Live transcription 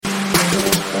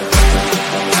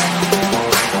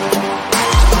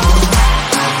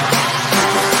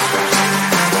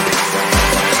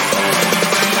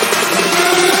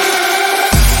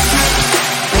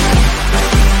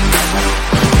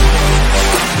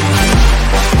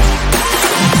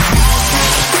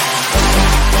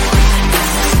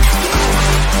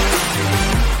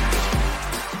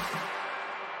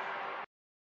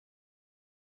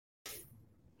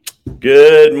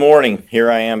Good morning. Here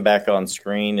I am back on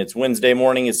screen. It's Wednesday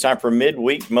morning. It's time for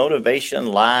Midweek Motivation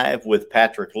Live with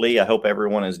Patrick Lee. I hope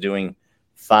everyone is doing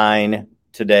fine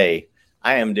today.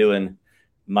 I am doing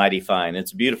mighty fine.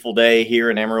 It's a beautiful day here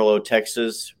in Amarillo,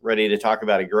 Texas, ready to talk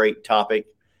about a great topic.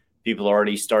 People are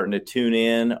already starting to tune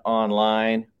in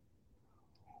online.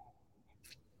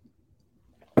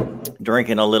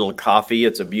 Drinking a little coffee.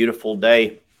 It's a beautiful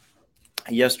day.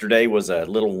 Yesterday was a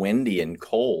little windy and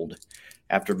cold.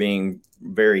 After being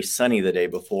very sunny the day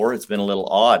before, it's been a little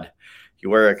odd. You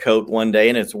wear a coat one day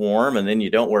and it's warm, and then you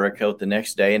don't wear a coat the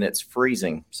next day and it's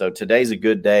freezing. So today's a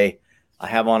good day. I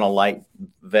have on a light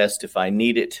vest if I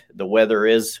need it. The weather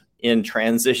is in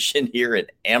transition here in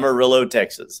Amarillo,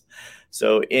 Texas.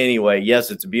 So anyway,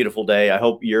 yes, it's a beautiful day. I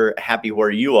hope you're happy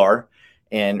where you are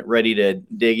and ready to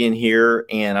dig in here.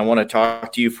 And I want to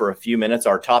talk to you for a few minutes.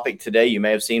 Our topic today, you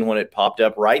may have seen when it popped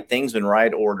up, right things in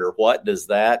right order. What does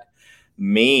that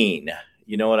mean?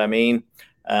 You know what I mean?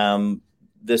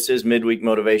 This is Midweek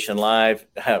Motivation Live.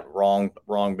 Wrong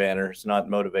banner. It's not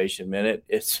Motivation Minute.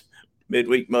 It's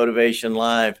Midweek Motivation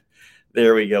Live.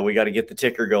 There we go. We got to get the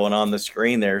ticker going on the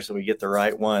screen there so we get the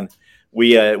right one.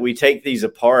 We take these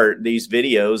apart, these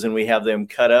videos, and we have them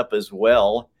cut up as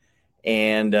well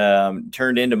and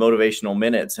turned into motivational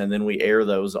minutes. And then we air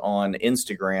those on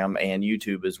Instagram and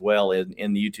YouTube as well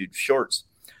in the YouTube shorts.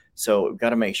 So we've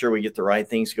got to make sure we get the right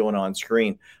things going on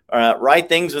screen. Right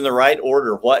things in the right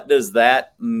order. What does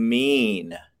that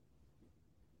mean?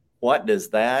 What does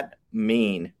that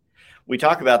mean? We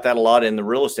talk about that a lot in the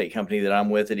real estate company that I'm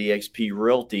with at eXp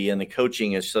Realty and the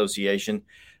coaching association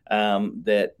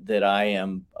that I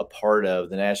am a part of,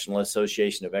 the National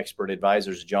Association of Expert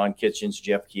Advisors. John Kitchens,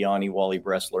 Jeff Kiani, Wally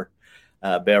Bressler,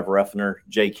 Bev Ruffner,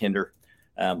 Jay Kinder,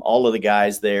 all of the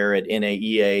guys there at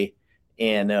NAEA.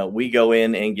 And we go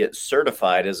in and get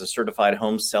certified as a certified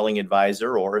home selling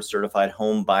advisor or a certified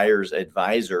home buyer's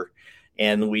advisor.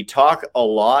 And we talk a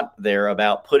lot there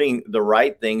about putting the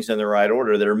right things in the right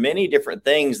order. There are many different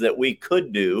things that we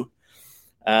could do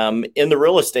in the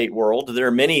real estate world. There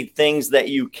are many things that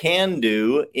you can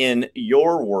do in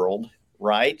your world,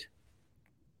 right?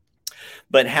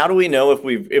 But how do we know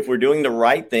if we're doing the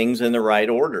right things in the right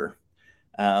order?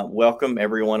 Welcome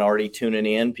everyone already tuning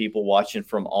in, people watching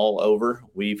from all over.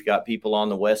 We've got people on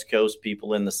the West Coast,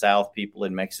 people in the South, people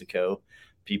in Mexico,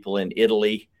 people in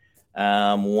Italy,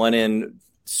 one in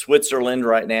Switzerland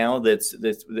right now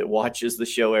that watches the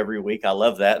show every week. I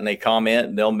love that. And they comment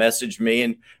and they'll message me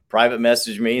and private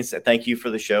message me and say, thank you for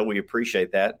the show. We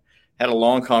appreciate that. Had a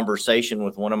long conversation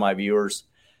with one of my viewers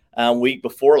week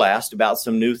before last about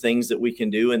some new things that we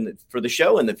can do for the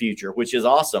show in the future, which is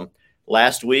awesome.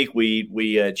 Last week,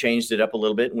 we changed it up a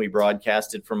little bit and we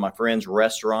broadcasted from my friend's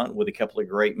restaurant with a couple of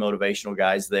great motivational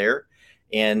guys there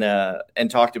and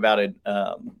talked about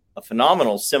a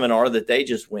phenomenal seminar that they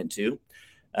just went to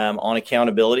on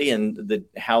accountability and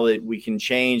how we can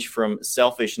change from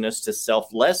selfishness to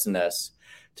selflessness.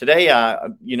 Today,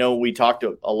 we talked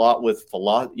a lot with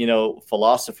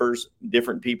philosophers,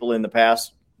 different people in the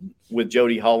past with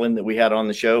Jody Holland that we had on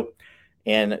the show.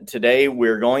 And today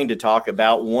we're going to talk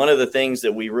about one of the things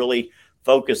that we really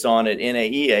focus on at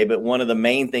NAEA, but one of the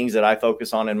main things that I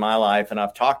focus on in my life, and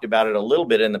I've talked about it a little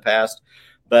bit in the past,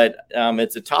 but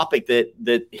it's a topic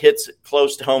that hits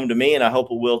close to home to me, and I hope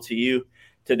it will to you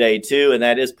today too, and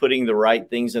that is putting the right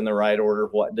things in the right order.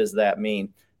 What does that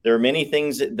mean? There are many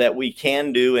things that we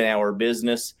can do in our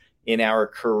business, in our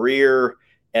career,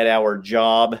 at our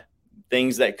job,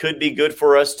 things that could be good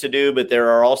for us to do, but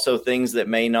there are also things that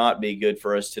may not be good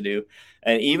for us to do.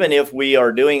 And even if we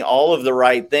are doing all of the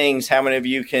right things, how many of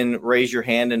you can raise your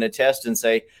hand and attest and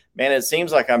say, man, it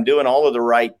seems like I'm doing all of the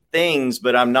right things,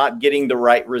 but I'm not getting the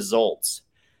right results?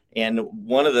 And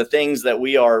one of the things that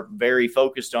we are very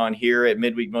focused on here at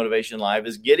Midweek Motivation Live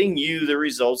is getting you the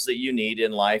results that you need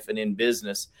in life and in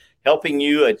business, helping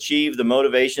you achieve the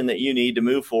motivation that you need to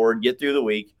move forward, get through the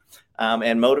week,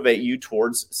 and motivate you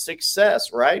towards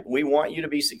success, right? We want you to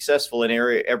be successful in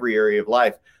every area of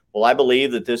life. Well, I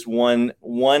believe that this one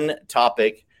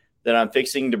topic that I'm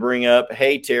fixing to bring up,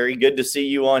 hey, Terry, good to see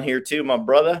you on here too, my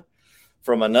brother,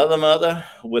 from another mother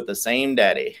with the same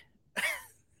daddy.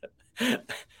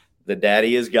 The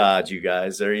daddy is God, you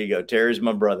guys. There you go. Terry's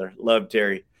my brother. Love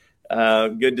Terry.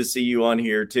 Good to see you on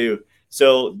here too.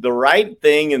 So the right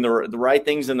thing and the right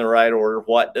things in the right order,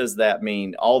 what does that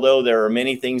mean? Although there are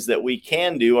many things that we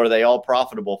can do, are they all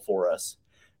profitable for us?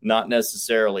 Not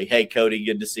necessarily. Hey, Cody,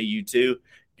 good to see you too.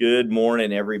 Good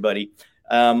morning, everybody.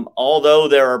 Although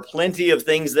there are plenty of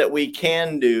things that we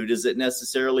can do, does it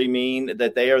necessarily mean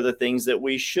that they are the things that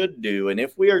we should do? And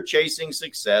if we are chasing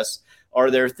success,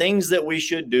 Are there things that we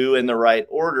should do in the right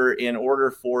order in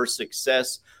order for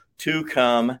success to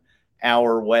come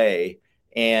our way?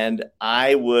 And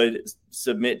I would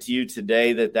submit to you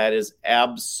today that that is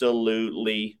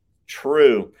absolutely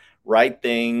true. Right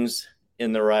things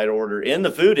in the right order. In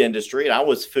the food industry, and I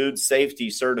was food safety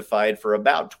certified for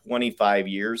about 25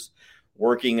 years,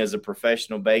 working as a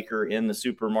professional baker in the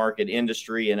supermarket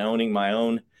industry and owning my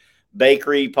own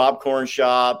bakery, popcorn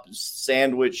shop,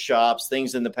 sandwich shops,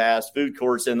 things in the past, food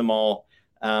courts in the mall.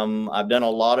 I've done a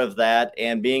lot of that.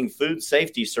 And being food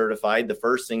safety certified, the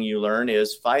first thing you learn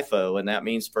is FIFO, and that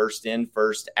means first in,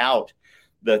 first out.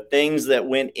 The things that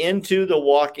went into the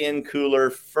walk-in cooler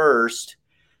first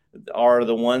are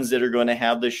the ones that are going to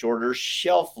have the shorter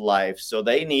shelf life. So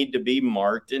they need to be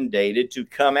marked and dated to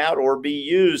come out or be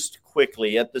used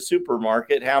quickly at the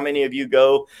supermarket. How many of you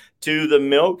go to the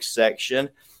milk section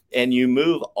and you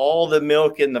move all the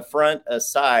milk in the front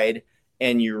aside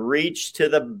and you reach to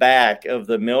the back of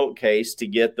the milk case to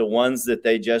get the ones that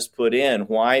they just put in?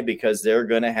 Why? Because they're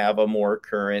going to have a more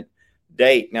current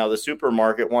date. Now, the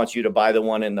supermarket wants you to buy the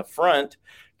one in the front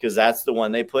because that's the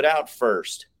one they put out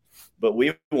first. But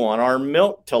we want our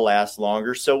milk to last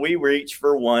longer, so we reach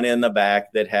for one in the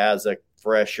back that has a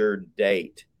fresher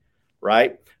date,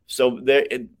 right? So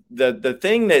the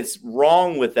thing that's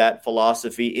wrong with that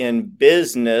philosophy in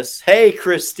business, hey,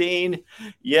 Christine,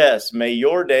 yes, may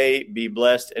your day be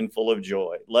blessed and full of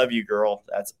joy. Love you, girl.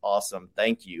 That's awesome.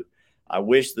 Thank you. I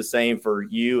wish the same for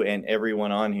you and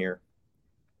everyone on here.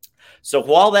 So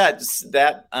while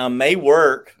that may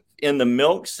work in the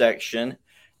milk section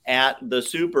at the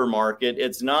supermarket,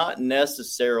 it's not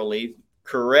necessarily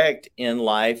correct in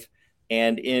life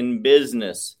and in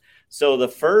business. So the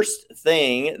first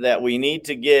thing that we need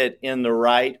to get in the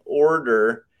right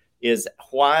order is,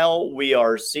 while we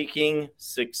are seeking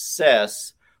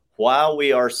success, while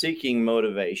we are seeking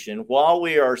motivation, while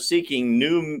we are seeking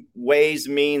new ways,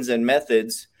 means, and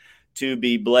methods to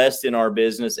be blessed in our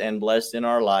business and blessed in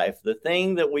our life, the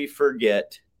thing that we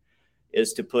forget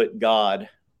is to put God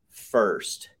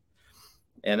first.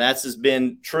 And that's has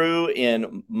been true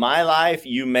in my life.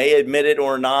 You may admit it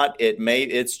or not.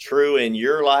 It's true in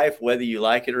your life, whether you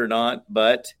like it or not.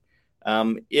 But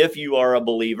if you are a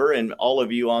believer, and all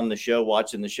of you on the show,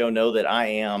 watching the show, know that I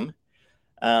am,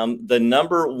 the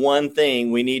number one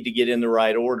thing we need to get in the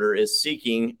right order is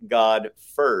seeking God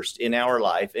first in our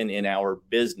life and in our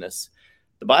business.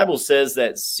 The Bible says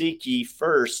that seek ye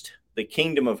first the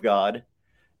kingdom of God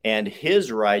and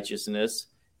his righteousness,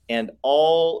 and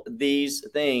all these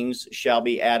things shall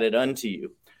be added unto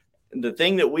you. The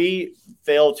thing that we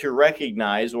fail to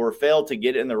recognize or fail to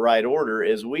get in the right order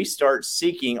is we start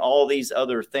seeking all these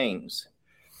other things.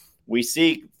 We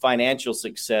seek financial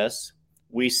success.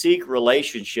 We seek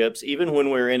relationships. Even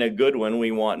when we're in a good one,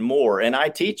 we want more. And I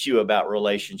teach you about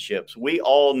relationships. We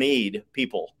all need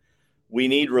people. We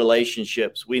need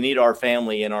relationships. We need our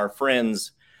family and our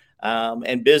friends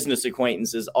and business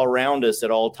acquaintances around us at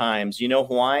all times. You know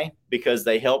why? Because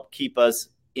they help keep us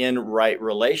in right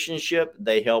relationship.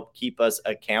 They help keep us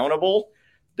accountable,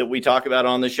 that we talk about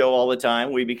on the show all the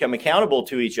time. We become accountable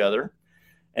to each other.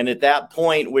 And at that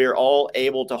point, we're all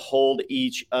able to hold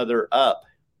each other up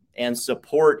and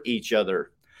support each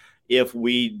other. If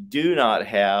we do not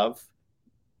have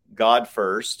God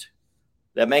first,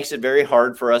 that makes it very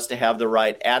hard for us to have the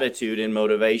right attitude and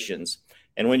motivations.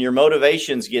 And when your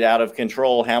motivations get out of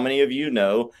control, how many of you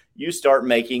know you start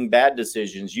making bad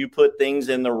decisions? You put things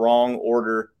in the wrong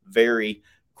order very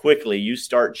quickly. You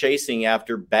start chasing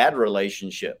after bad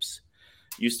relationships.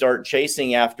 You start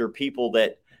chasing after people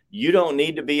that you don't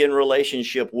need to be in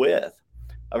relationship with.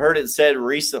 I've heard it said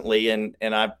recently, and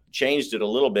I've changed it a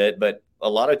little bit, but a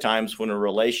lot of times when a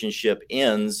relationship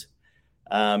ends,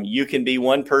 you can be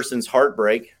one person's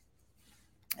heartbreak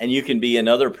and you can be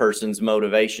another person's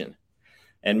motivation.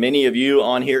 And many of you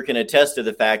on here can attest to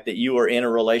the fact that you were in a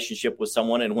relationship with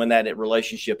someone, and when that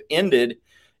relationship ended,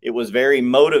 it was very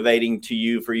motivating to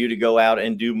you for you to go out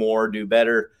and do more, do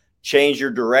better, change your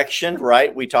direction,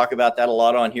 right? We talk about that a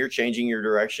lot on here, changing your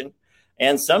direction.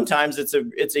 And sometimes it's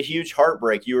a huge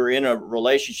heartbreak. You were in a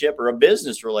relationship or a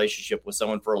business relationship with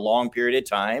someone for a long period of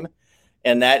time,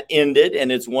 and that ended,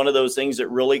 and it's one of those things that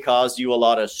really caused you a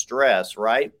lot of stress,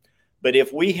 right? But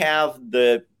if we have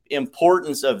the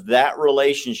importance of that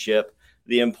relationship,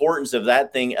 the importance of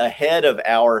that thing ahead of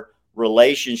our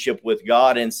relationship with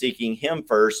God and seeking him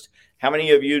first, how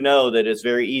many of you know that it's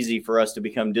very easy for us to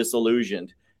become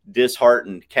disillusioned,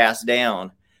 disheartened, cast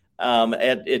down?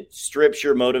 It strips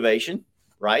your motivation,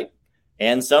 right?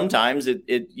 And sometimes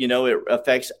it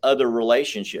affects other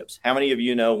relationships. How many of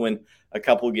you know when a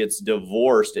couple gets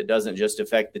divorced, it doesn't just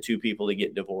affect the two people that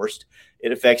get divorced.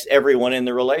 It affects everyone in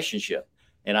the relationship.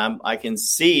 And I can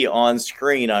see on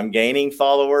screen, I'm gaining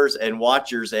followers and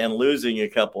watchers and losing a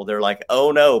couple. They're like,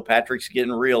 oh no, Patrick's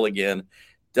getting real again.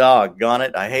 Doggone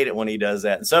it. I hate it when he does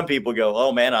that. And some people go,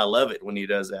 oh man, I love it when he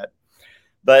does that.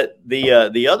 But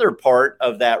the other part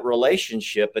of that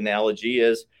relationship analogy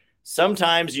is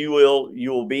sometimes you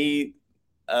will be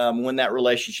when that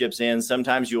relationship's in,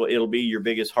 sometimes it'll be your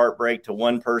biggest heartbreak to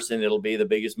one person. It'll be the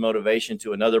biggest motivation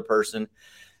to another person.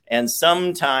 And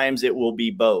sometimes it will be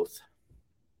both.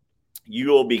 You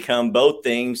will become both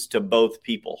things to both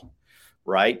people,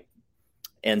 right?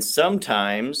 And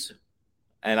sometimes,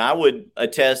 and I would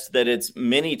attest that it's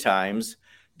many times,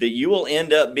 that you will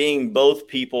end up being both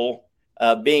people,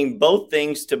 being both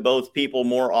things to both people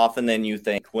more often than you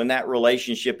think. When that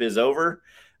relationship is over,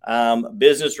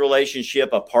 business relationship,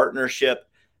 a partnership,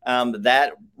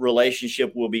 that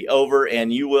relationship will be over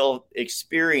and you will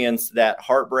experience that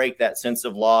heartbreak, that sense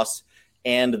of loss,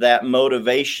 and that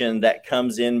motivation that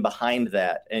comes in behind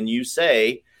that. And you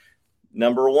say,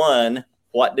 number one,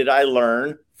 what did I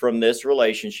learn from this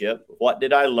relationship? What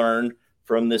did I learn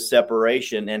from this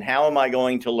separation? And how am I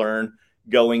going to learn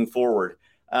going forward?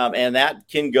 And that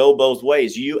can go both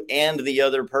ways, you and the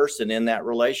other person in that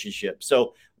relationship.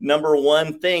 So number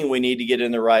one thing we need to get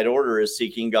in the right order is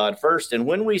seeking God first. And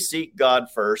when we seek God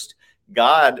first,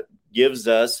 God gives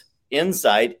us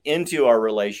insight into our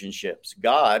relationships.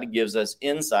 God gives us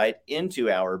insight into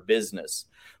our business.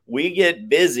 We get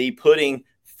busy putting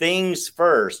things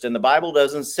first. And the Bible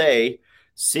doesn't say,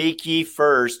 seek ye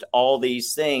first all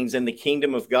these things, and the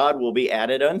kingdom of God will be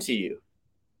added unto you.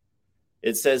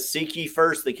 It says, seek ye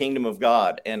first the kingdom of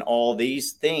God, and all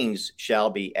these things shall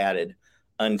be added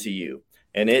unto you.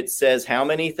 And it says how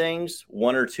many things?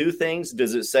 One or two things?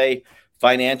 Does it say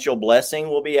financial blessing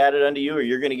will be added unto you, or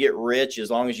you're going to get rich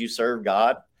as long as you serve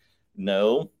God?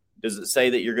 No. Does it say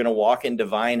that you're going to walk in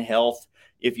divine health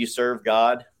if you serve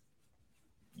God?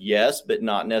 Yes, but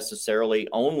not necessarily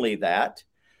only that.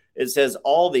 It says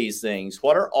all these things.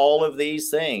 What are all of these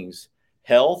things?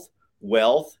 Health,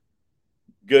 wealth,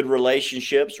 good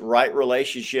relationships, right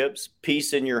relationships,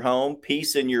 peace in your home,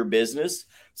 peace in your business,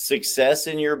 success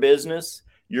in your business.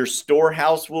 Your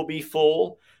storehouse will be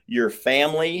full. Your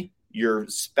family, your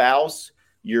spouse,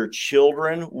 your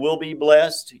children will be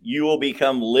blessed. You will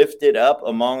become lifted up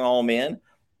among all men.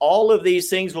 All of these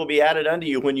things will be added unto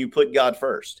you when you put God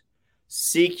first.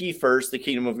 Seek ye first the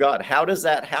kingdom of God. How does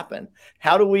that happen?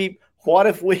 What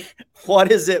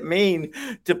does it mean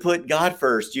to put God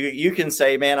first? You can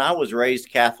say, man, I was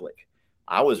raised Catholic.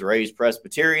 I was raised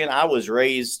Presbyterian. I was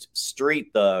raised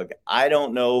street thug. I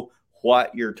don't know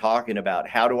what you're talking about.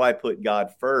 How do I put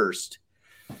God first?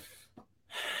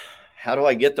 How do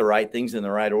I get the right things in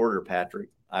the right order, Patrick?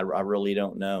 I really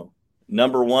don't know.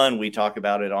 Number one, we talk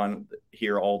about it on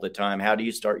here all the time. How do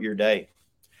you start your day?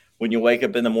 When you wake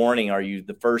up in the morning, are you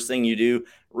the first thing you do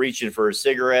reaching for a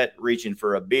cigarette, reaching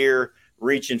for a beer,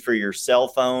 reaching for your cell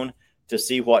phone to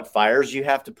see what fires you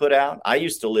have to put out? I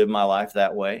used to live my life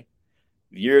that way.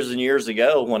 Years and years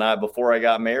ago, before I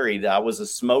got married, I was a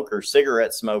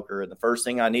cigarette smoker. And the first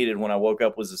thing I needed when I woke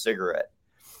up was a cigarette.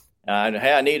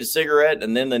 Hey, I need a cigarette.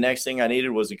 And then the next thing I needed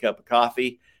was a cup of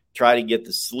coffee, try to get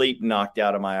the sleep knocked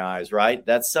out of my eyes, right?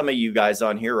 That's some of you guys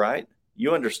on here, right?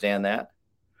 You understand that.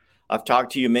 I've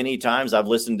talked to you many times. I've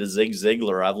listened to Zig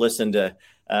Ziglar. I've listened to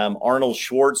Arnold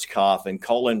Schwarzenegger and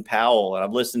Colin Powell. And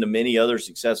I've listened to many other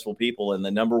successful people. And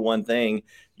the number one thing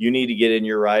you need to get in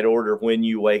your right order when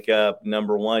you wake up,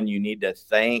 number one, you need to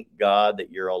thank God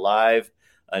that you're alive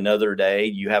another day.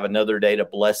 You have another day to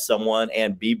bless someone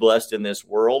and be blessed in this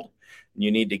world.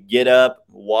 You need to get up,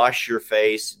 wash your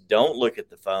face. Don't look at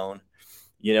the phone.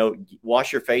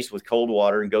 Wash your face with cold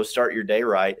water and go start your day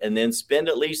right. And then spend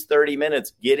at least 30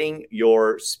 minutes getting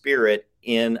your spirit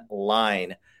in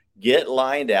line. Get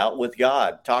lined out with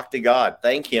God. Talk to God.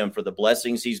 Thank him for the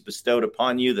blessings he's bestowed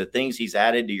upon you, the things he's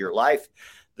added to your life,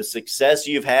 the success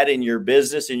you've had in your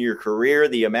business, in your career,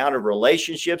 the amount of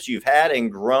relationships you've had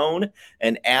and grown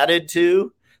and added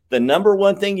to. The number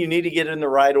one thing you need to get in the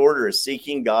right order is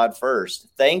seeking God first.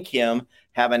 Thank him.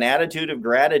 Have an attitude of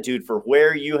gratitude for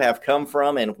where you have come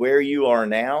from and where you are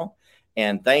now.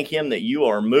 And thank him that you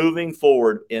are moving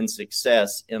forward in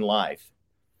success in life.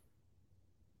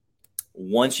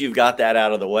 Once you've got that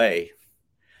out of the way,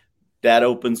 that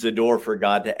opens the door for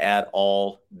God to add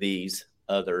all these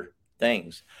other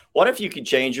things. What if you could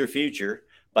change your future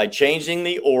by changing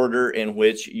the order in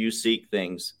which you seek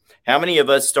things? How many of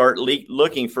us start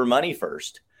looking for money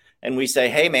first? And we say,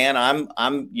 hey man, I'm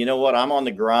on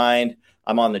the grind.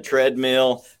 I'm on the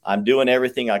treadmill. I'm doing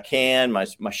everything I can.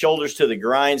 My shoulders to the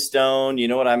grindstone. You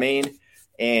know what I mean?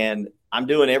 And I'm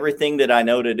doing everything that I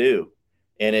know to do.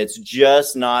 And it's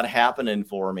just not happening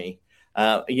for me.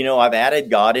 I've added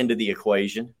God into the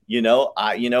equation.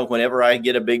 Whenever I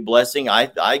get a big blessing,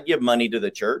 I give money to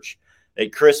the church.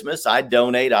 At Christmas, I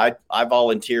donate. I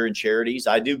volunteer in charities.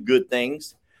 I do good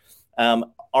things.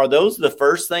 Are those the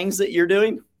first things that you're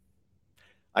doing?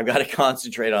 I've got to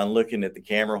concentrate on looking at the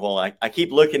camera while I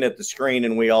keep looking at the screen,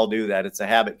 and we all do that. It's a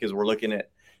habit because we're looking at,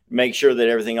 make sure that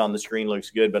everything on the screen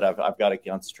looks good, but I've got to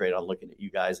concentrate on looking at you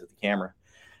guys at the camera.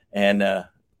 And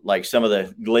like some of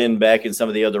the Glenn Beck and some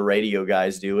of the other radio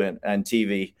guys do on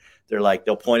TV,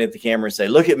 they'll point at the camera and say,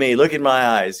 look at me, look at my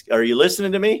eyes. Are you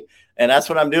listening to me? And that's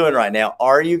what I'm doing right now.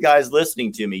 Are you guys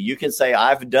listening to me? You can say,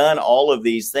 I've done all of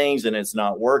these things and it's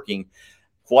not working.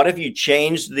 What if you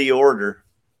changed the order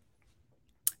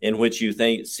in which you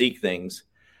seek things?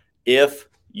 If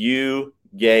you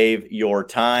gave your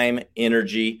time,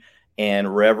 energy,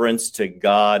 and reverence to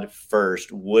God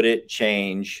first, would it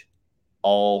change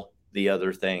all the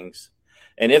other things?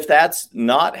 And if that's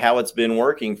not how it's been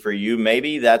working for you,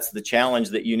 maybe that's the challenge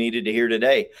that you needed to hear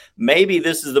today. Maybe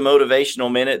this is the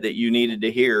motivational minute that you needed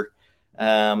to hear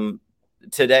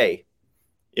today.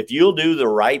 If you'll do the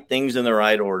right things in the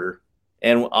right order,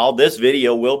 and all this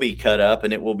video will be cut up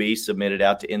and it will be submitted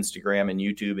out to Instagram and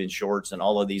YouTube and Shorts and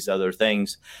all of these other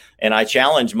things. And I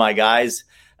challenge my guys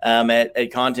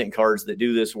at Content Cards that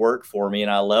do this work for me,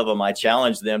 and I love them. I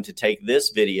challenge them to take this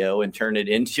video and turn it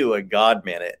into a God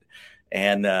Minute.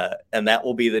 And that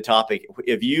will be the topic.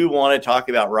 If you want to talk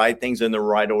about right things in the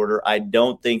right order, I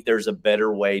don't think there's a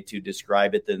better way to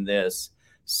describe it than this.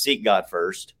 Seek God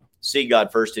first. Seek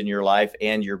God first in your life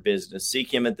and your business.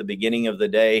 Seek him at the beginning of the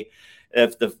day.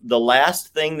 If the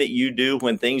last thing that you do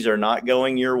when things are not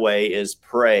going your way is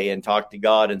pray and talk to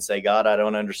God and say, God, I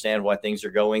don't understand why things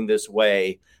are going this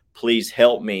way. Please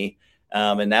help me.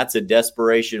 And that's a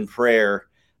desperation prayer.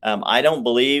 I don't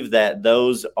believe that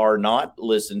those are not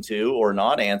listened to or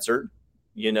not answered.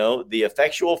 The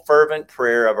effectual fervent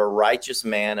prayer of a righteous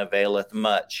man availeth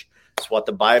much. It's what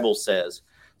the Bible says.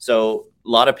 So a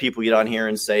lot of people get on here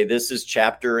and say, this is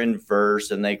chapter and verse,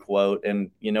 and they quote.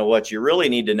 And you know what you really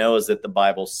need to know is that the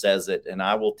Bible says it. And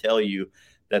I will tell you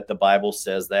that the Bible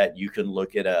says that. You can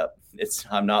look it up.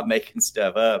 I'm not making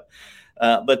stuff up.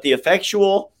 But the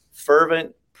effectual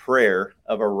fervent prayer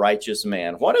of a righteous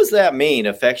man. What does that mean?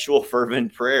 Effectual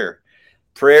fervent prayer.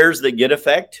 Prayers that get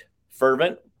effect,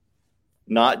 fervent,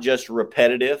 not just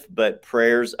repetitive, but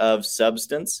prayers of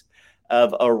substance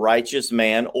of a righteous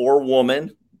man or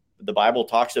woman. The Bible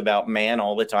talks about man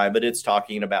all the time, but it's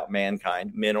talking about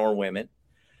mankind, men or women.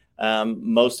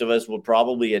 Most of us will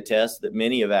probably attest that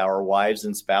many of our wives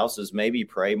and spouses maybe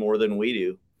pray more than we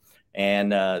do.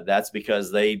 And that's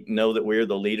because they know that we're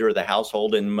the leader of the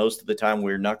household, and most of the time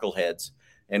we're knuckleheads,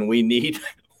 and we need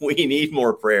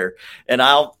more prayer. And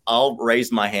I'll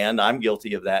raise my hand. I'm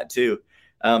guilty of that too.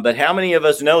 But how many of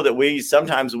us know that we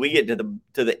sometimes get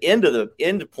to the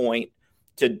end point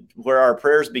to where our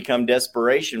prayers become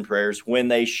desperation prayers when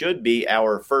they should be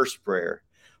our first prayer?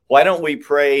 Why don't we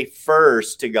pray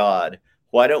first to God?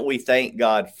 Why don't we thank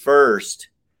God first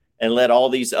and let all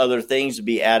these other things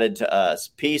be added to us?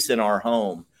 Peace in our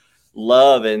home,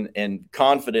 love and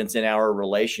confidence in our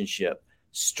relationship,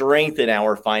 strength in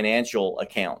our financial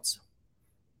accounts.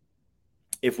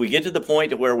 If we get to the point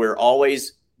to where we're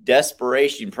always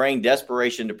praying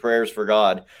desperation to prayers for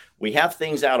God, we have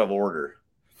things out of order.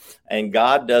 And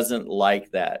God doesn't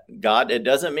like that. It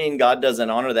doesn't mean God doesn't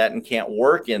honor that and can't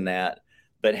work in that.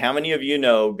 But how many of you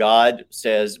know God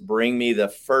says, bring me the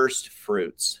first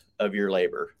fruits of your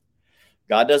labor?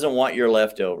 God doesn't want your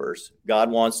leftovers.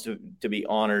 God wants to be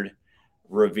honored,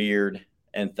 revered,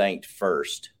 and thanked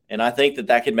first. And I think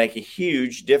that could make a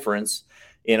huge difference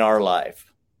in our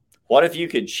life. What if you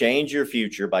could change your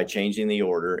future by changing the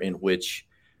order in which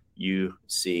you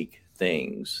seek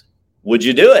things? Would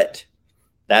you do it?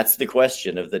 That's the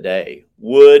question of the day.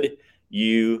 Would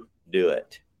you do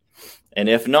it? And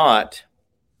if not,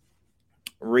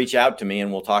 reach out to me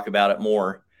and we'll talk about it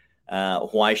more.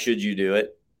 Why should you do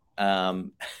it?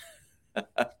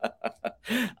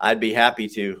 I'd be happy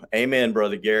to. Amen,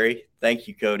 Brother Gary. Thank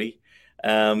you, Cody.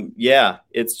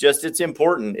 It's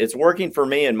important. It's working for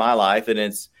me in my life, and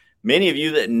it's many of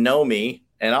you that know me,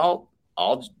 and I'll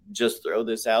just throw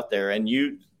this out there. And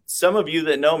some of you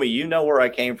that know me, you know where I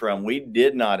came from. We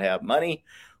did not have money.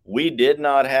 We did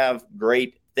not have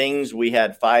great things. We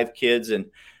had 5 kids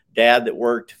and dad that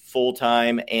worked full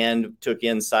time and took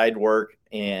inside work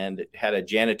and had a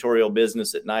janitorial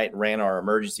business at night and ran our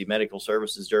emergency medical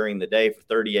services during the day for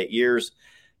 38 years.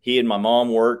 he and my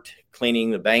mom worked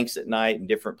cleaning the banks at night in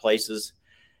different places,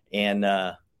 and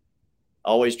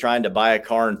always trying to buy a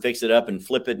car and fix it up and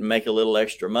flip it and make a little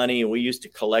extra money. And we used to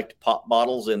collect pop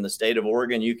bottles in the state of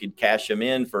Oregon. You could cash them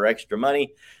in for extra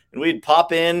money. And we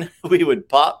would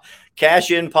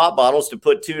cash in pop bottles to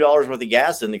put $2 worth of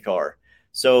gas in the car.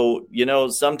 So,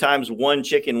 sometimes one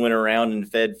chicken went around and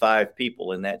fed 5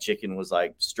 people, and that chicken was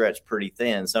like stretched pretty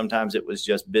thin. Sometimes it was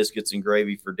just biscuits and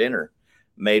gravy for dinner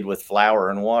made with flour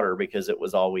and water because it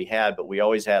was all we had. But we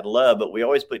always had love, but we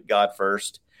always put God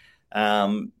first.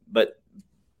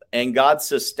 And God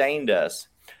sustained us.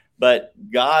 But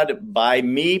God, by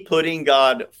me putting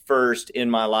God first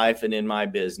in my life and in my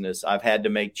business, I've had to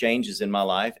make changes in my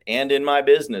life and in my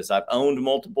business. I've owned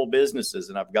multiple businesses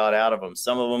and I've got out of them.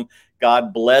 Some of them,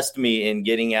 God blessed me in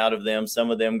getting out of them.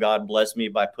 Some of them, God blessed me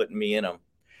by putting me in them.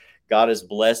 God has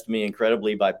blessed me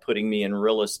incredibly by putting me in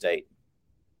real estate.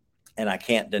 And I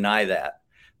can't deny that.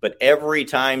 But every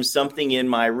time something in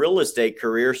my real estate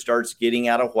career starts getting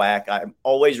out of whack, I'm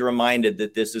always reminded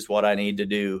that this is what I need to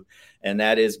do. And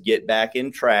that is get back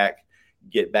in track,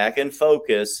 get back in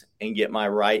focus, and get my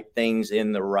right things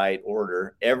in the right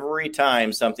order. Every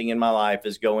time something in my life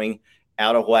is going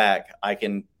out of whack, I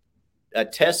can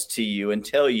attest to you and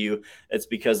tell you it's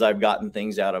because I've gotten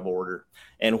things out of order.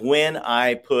 And when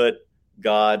I put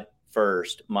God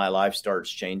first, my life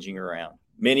starts changing around.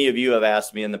 Many of you have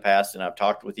asked me in the past, and I've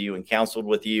talked with you and counseled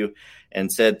with you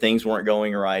and said things weren't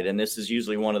going right. And this is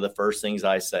usually one of the first things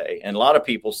I say. And a lot of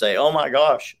people say, oh my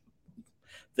gosh,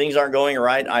 things aren't going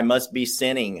right. I must be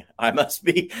sinning. I must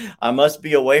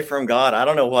be away from God. I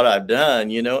don't know what I've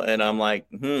done, and I'm like,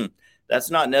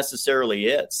 that's not necessarily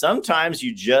it. Sometimes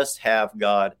you just have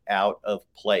God out of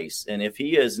place. And if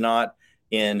he is not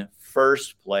in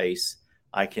first place,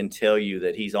 I can tell you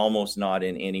that he's almost not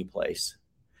in any place.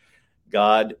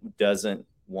 God doesn't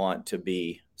want to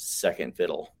be second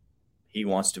fiddle. He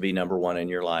wants to be number one in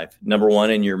your life, number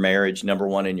one in your marriage, number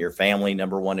one in your family,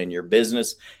 number one in your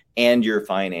business and your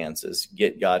finances.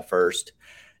 Get God first.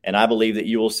 And I believe that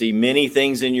you will see many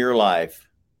things in your life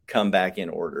come back in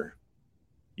order.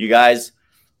 You guys,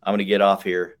 I'm going to get off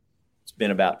here. It's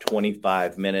been about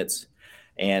 25 minutes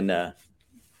and I've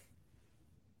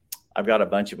got a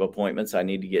bunch of appointments I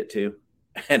need to get to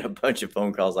and a bunch of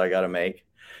phone calls I got to make.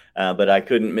 But I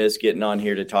couldn't miss getting on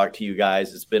here to talk to you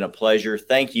guys. It's been a pleasure.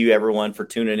 Thank you, everyone, for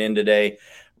tuning in today.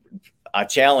 I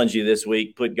challenge you this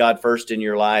week, put God first in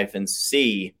your life and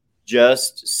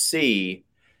just see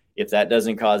if that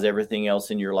doesn't cause everything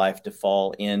else in your life to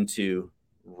fall into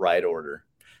right order.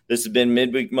 This has been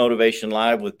Midweek Motivation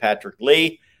Live with Patrick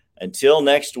Lee. Until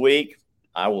next week,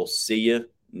 I will see you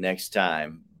next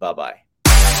time. Bye-bye.